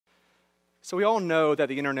So we all know that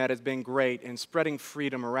the internet has been great in spreading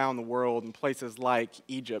freedom around the world in places like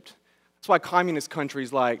Egypt. That's why communist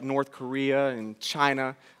countries like North Korea and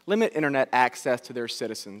China limit internet access to their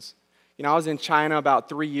citizens. You know, I was in China about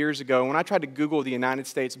 3 years ago, and when I tried to Google the United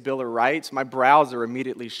States Bill of Rights, my browser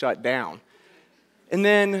immediately shut down. And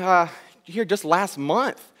then here just last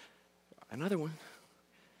month, another one.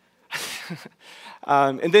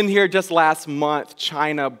 And then here just last month,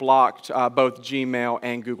 China blocked both Gmail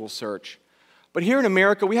and Google Search. But here in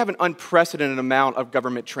America, we have an unprecedented amount of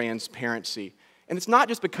government transparency. And it's not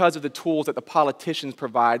just because of the tools that the politicians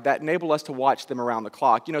provide that enable us to watch them around the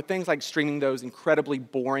clock. You know, things like streaming those incredibly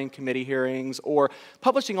boring committee hearings or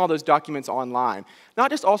publishing all those documents online. Not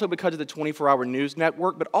just also because of the 24-hour news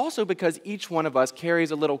network, but also because each one of us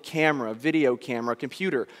carries a little camera, video camera,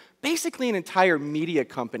 computer, basically an entire media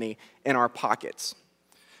company in our pockets.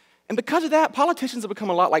 And because of that, politicians have become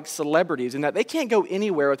a lot like celebrities in that they can't go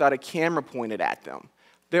anywhere without a camera pointed at them.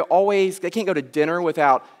 They can't go to dinner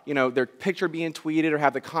without, their picture being tweeted or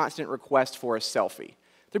have the constant request for a selfie.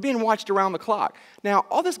 They're being watched around the clock. Now,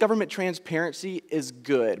 all this government transparency is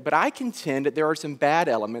good, but I contend that there are some bad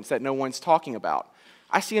elements that no one's talking about.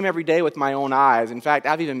 I see them every day with my own eyes. In fact,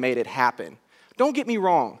 I've even made it happen. Don't get me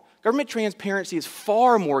wrong. Government transparency is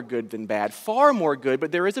far more good than bad, far more good,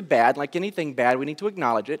 but there is a bad. Like anything bad, we need to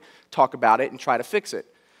acknowledge it, talk about it, and try to fix it.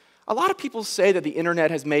 A lot of people say that the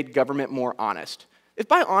internet has made government more honest. If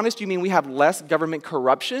by honest you mean we have less government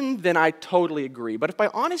corruption, then I totally agree. But if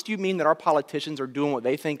by honest you mean that our politicians are doing what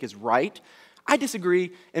they think is right, I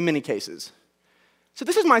disagree in many cases. So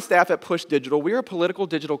this is my staff at Push Digital. We're a political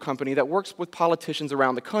digital company that works with politicians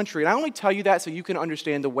around the country. And I only tell you that so you can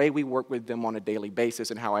understand the way we work with them on a daily basis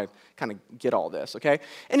and how I kind of get all this, okay?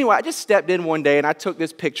 Anyway, I just stepped in one day and I took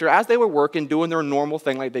this picture as they were working, doing their normal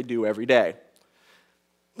thing like they do every day.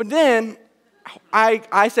 But then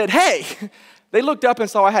I said, hey, they looked up and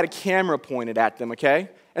saw I had a camera pointed at them, okay?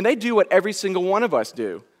 And they do what every single one of us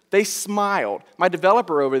do. They smiled. My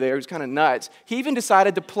developer over there, who's kind of nuts, he even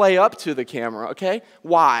decided to play up to the camera, okay?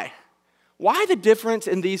 Why? Why the difference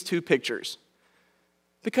in these two pictures?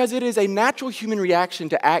 Because it is a natural human reaction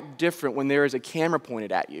to act different when there is a camera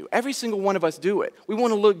pointed at you. Every single one of us do it. We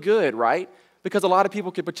want to look good, right? Because a lot of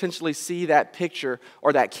people could potentially see that picture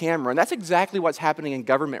or that camera, and that's exactly what's happening in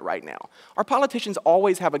government right now. Our politicians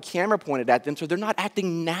always have a camera pointed at them, so they're not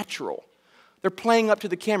acting natural. They're playing up to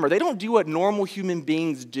the camera. They don't do what normal human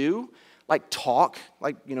beings do, like talk,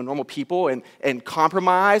 like normal people, and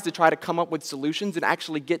compromise to try to come up with solutions and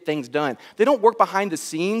actually get things done. They don't work behind the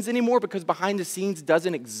scenes anymore because behind the scenes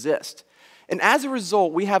doesn't exist. And as a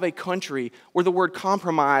result, we have a country where the word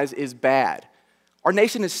compromise is bad. Our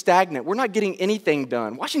nation is stagnant. We're not getting anything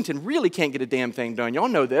done. Washington really can't get a damn thing done. Y'all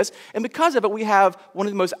know this. And because of it, we have one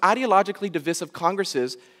of the most ideologically divisive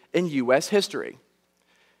Congresses in U.S. history.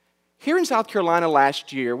 Here in South Carolina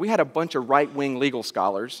last year, we had a bunch of right-wing legal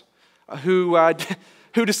scholars who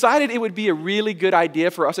decided it would be a really good idea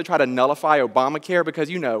for us to try to nullify Obamacare because,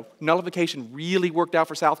 nullification really worked out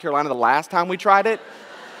for South Carolina the last time we tried it.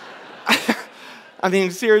 I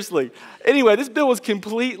mean, seriously. Anyway, this bill was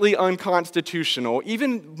completely unconstitutional.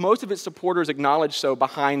 Even most of its supporters acknowledged so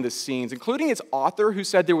behind the scenes, including its author, who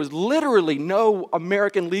said there was literally no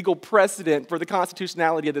American legal precedent for the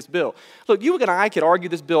constitutionality of this bill. Look, you and I could argue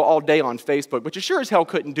this bill all day on Facebook, but you sure as hell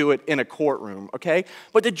couldn't do it in a courtroom, okay?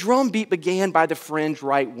 But the drumbeat began by the fringe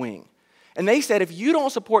right wing. And they said, if you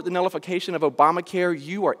don't support the nullification of Obamacare,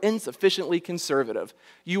 you are insufficiently conservative.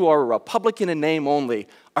 You are a Republican in name only,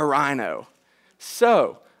 a rhino.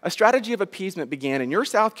 So, a strategy of appeasement began, and your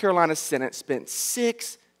South Carolina Senate spent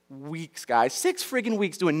 6 weeks, guys, 6 friggin'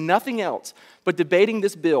 weeks doing nothing else but debating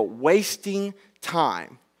this bill, wasting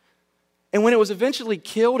time. And when it was eventually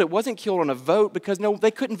killed, it wasn't killed on a vote because, they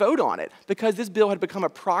couldn't vote on it because this bill had become a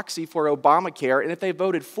proxy for Obamacare, and if they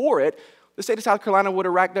voted for it, the state of South Carolina would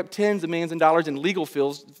have racked up tens of millions of dollars in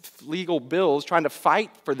legal bills trying to fight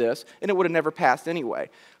for this, and it would have never passed anyway.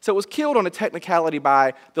 So it was killed on a technicality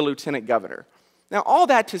by the lieutenant governor. Now, all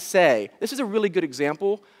that to say, this is a really good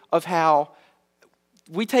example of how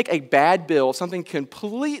we take a bad bill, something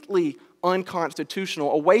completely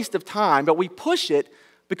unconstitutional, a waste of time, but we push it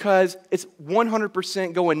because it's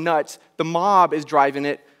 100% going nuts. The mob is driving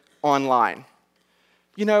it online.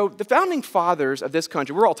 The founding fathers of this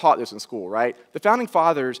country, we're all taught this in school, right? The founding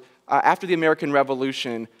fathers, after the American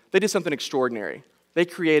Revolution, they did something extraordinary. They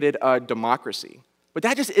created a democracy. But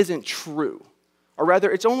that just isn't true. Or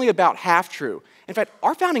rather, it's only about half true. In fact,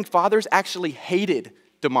 our founding fathers actually hated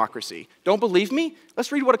democracy. Don't believe me?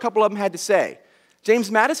 Let's read what a couple of them had to say.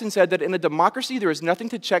 James Madison said that in a democracy, there is nothing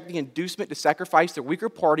to check the inducement to sacrifice the weaker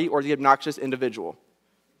party or the obnoxious individual.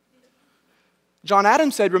 John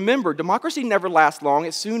Adams said, remember, democracy never lasts long.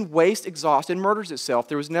 It soon wastes, exhausts, and murders itself.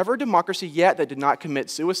 There was never a democracy yet that did not commit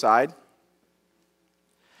suicide.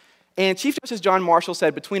 And Chief Justice John Marshall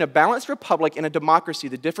said, between a balanced republic and a democracy,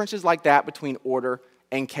 the difference is like that between order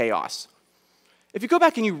and chaos. If you go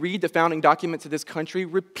back and you read the founding documents of this country,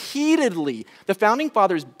 repeatedly, the founding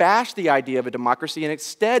fathers bashed the idea of a democracy and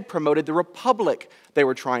instead promoted the republic they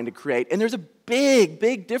were trying to create. And there's a big,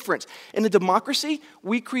 big difference. In a democracy,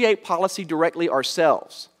 we create policy directly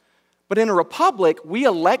ourselves. But in a republic, we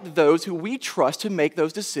elect those who we trust to make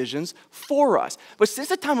those decisions for us. But since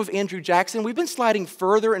the time of Andrew Jackson, we've been sliding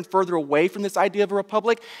further and further away from this idea of a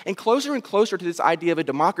republic and closer to this idea of a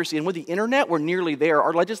democracy. And with the internet, we're nearly there.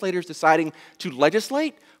 Our legislators deciding to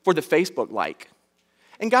legislate for the Facebook like.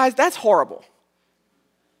 And guys, that's horrible.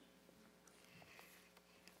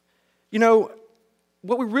 You know,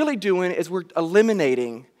 what we're really doing is we're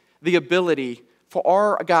eliminating the ability for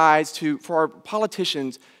our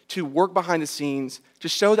politicians to work behind the scenes, to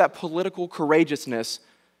show that political courageousness,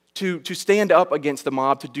 to stand up against the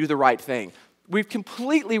mob, to do the right thing. We've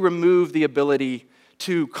completely removed the ability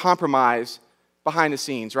to compromise behind the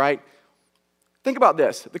scenes, right? Think about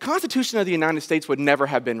this. The Constitution of the United States would never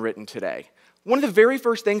have been written today. One of the very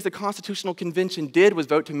first things the Constitutional Convention did was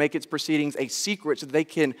vote to make its proceedings a secret so that they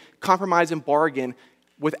can compromise and bargain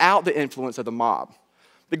without the influence of the mob.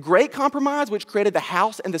 The Great Compromise, which created the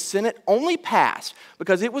House and the Senate, only passed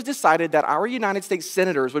because it was decided that our United States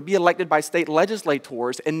senators would be elected by state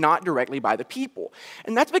legislators and not directly by the people.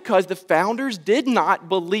 And that's because the founders did not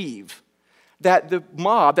believe that the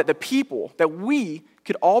mob, that the people, that we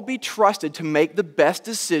could all be trusted to make the best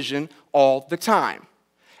decision all the time.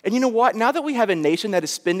 And you know what? Now that we have a nation that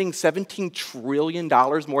is spending $17 trillion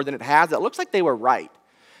more than it has, it looks like they were right.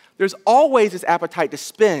 There's always this appetite to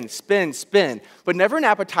spend, but never an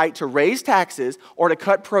appetite to raise taxes or to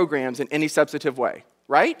cut programs in any substantive way,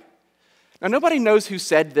 right? Now, nobody knows who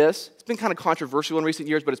said this. It's been kind of controversial in recent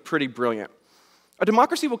years, but it's pretty brilliant. A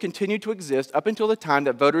democracy will continue to exist up until the time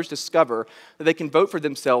that voters discover that they can vote for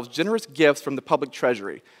themselves generous gifts from the public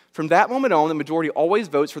treasury. From that moment on, the majority always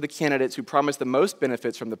votes for the candidates who promise the most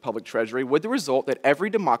benefits from the public treasury, with the result that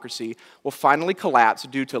every democracy will finally collapse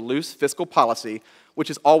due to loose fiscal policy,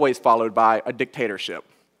 which is always followed by a dictatorship.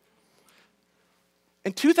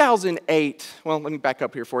 In 2008, well, let me back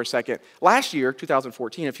up here for a second. Last year,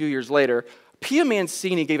 2014, a few years later, Pia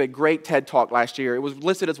Mancini gave a great TED Talk last year. It was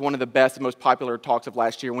listed as one of the best and most popular talks of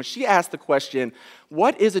last year when she asked the question,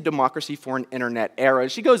 what is a democracy for an internet era?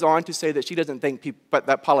 And she goes on to say that she doesn't think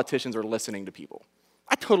that politicians are listening to people.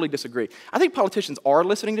 I totally disagree. I think politicians are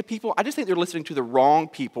listening to people. I just think they're listening to the wrong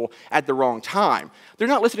people at the wrong time. They're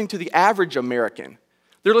not listening to the average American.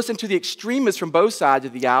 They're listening to the extremists from both sides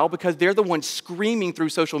of the aisle because they're the ones screaming through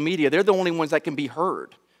social media. They're the only ones that can be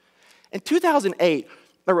heard. In 2008,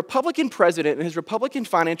 a Republican president and his Republican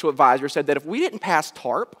financial advisor said that if we didn't pass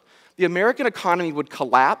TARP, the American economy would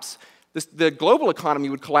collapse. The global economy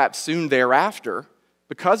would collapse soon thereafter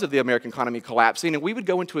because of the American economy collapsing, and we would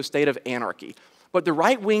go into a state of anarchy. But the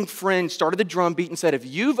right-wing fringe started the drumbeat and said, if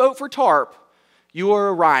you vote for TARP, you are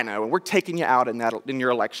a rhino, and we're taking you out in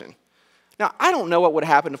your election. Now, I don't know what would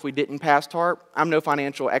happen if we didn't pass TARP. I'm no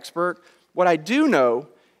financial expert. What I do know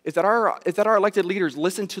is that our elected leaders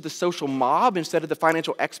listened to the social mob instead of the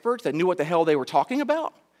financial experts that knew what the hell they were talking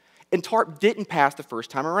about. And TARP didn't pass the first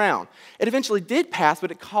time around. It eventually did pass, but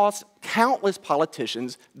it cost countless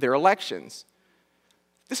politicians their elections.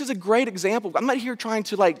 This is a great example. I'm not here trying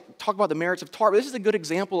to talk about the merits of TARP. This is a good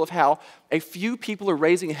example of how a few people are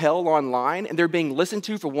raising hell online and they're being listened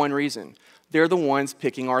to for one reason. They're the ones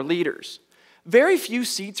picking our leaders. Very few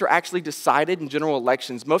seats are actually decided in general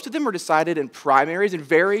elections. Most of them are decided in primaries, and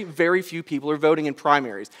very, very few people are voting in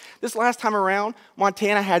primaries. This last time around,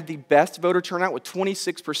 Montana had the best voter turnout with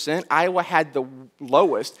 26%. Iowa had the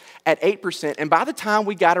lowest at 8%. And by the time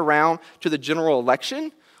we got around to the general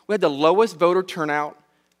election, we had the lowest voter turnout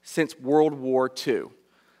since World War II.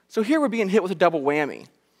 So here we're being hit with a double whammy.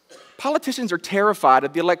 Politicians are terrified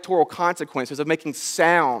of the electoral consequences of making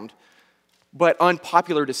sound but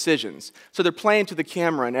unpopular decisions. So they're playing to the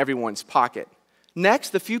camera in everyone's pocket. Next,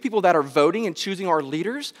 the few people that are voting and choosing our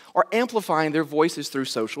leaders are amplifying their voices through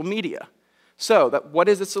social media. So what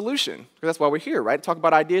is the solution? Because that's why we're here, right? To talk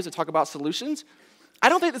about ideas, to talk about solutions. I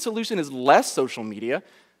don't think the solution is less social media.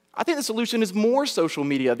 I think the solution is more social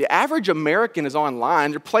media. The average American is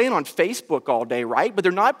online. They're playing on Facebook all day, right? But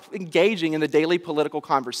they're not engaging in the daily political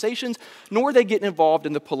conversations, nor are they getting involved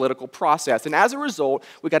in the political process. And as a result,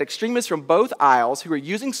 we've got extremists from both aisles who are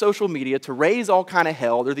using social media to raise all kind of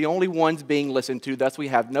hell. They're the only ones being listened to. Thus, we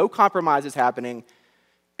have no compromises happening,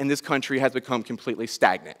 and this country has become completely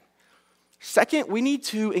stagnant. Second, we need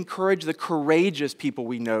to encourage the courageous people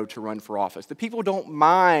we know to run for office. The people who don't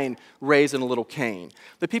mind raising a little cane.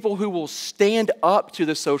 The people who will stand up to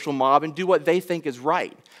the social mob and do what they think is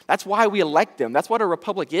right. That's why we elect them. That's what a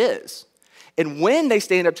republic is. And when they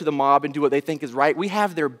stand up to the mob and do what they think is right, we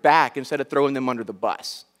have their back instead of throwing them under the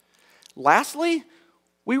bus. Lastly,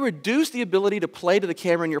 we reduce the ability to play to the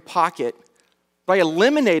camera in your pocket by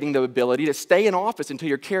eliminating the ability to stay in office until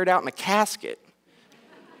you're carried out in a casket.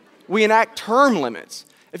 We enact term limits.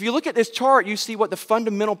 If you look at this chart, you see what the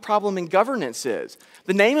fundamental problem in governance is.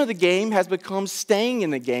 The name of the game has become staying in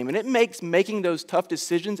the game, and it makes making those tough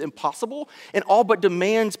decisions impossible and all but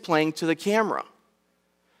demands playing to the camera.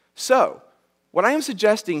 So, what I am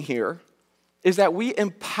suggesting here is that we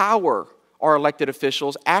empower our elected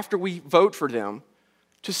officials after we vote for them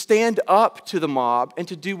to stand up to the mob and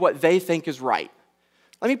to do what they think is right.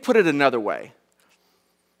 Let me put it another way.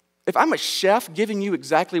 If I'm a chef, giving you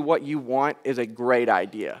exactly what you want is a great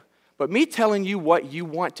idea. But me telling you what you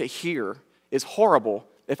want to hear is horrible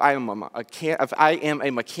if I am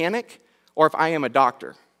a mechanic or if I am a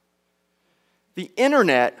doctor. The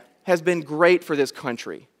internet has been great for this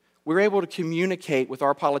country. We're able to communicate with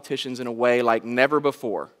our politicians in a way like never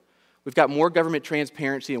before. We've got more government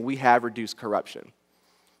transparency and we have reduced corruption.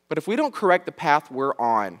 But if we don't correct the path we're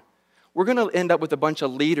on, we're going to end up with a bunch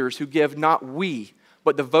of leaders who give not we,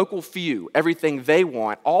 but the vocal few everything they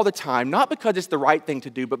want all the time, not because it's the right thing to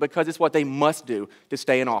do, but because it's what they must do to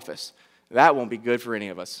stay in office. That won't be good for any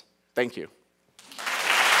of us. Thank you.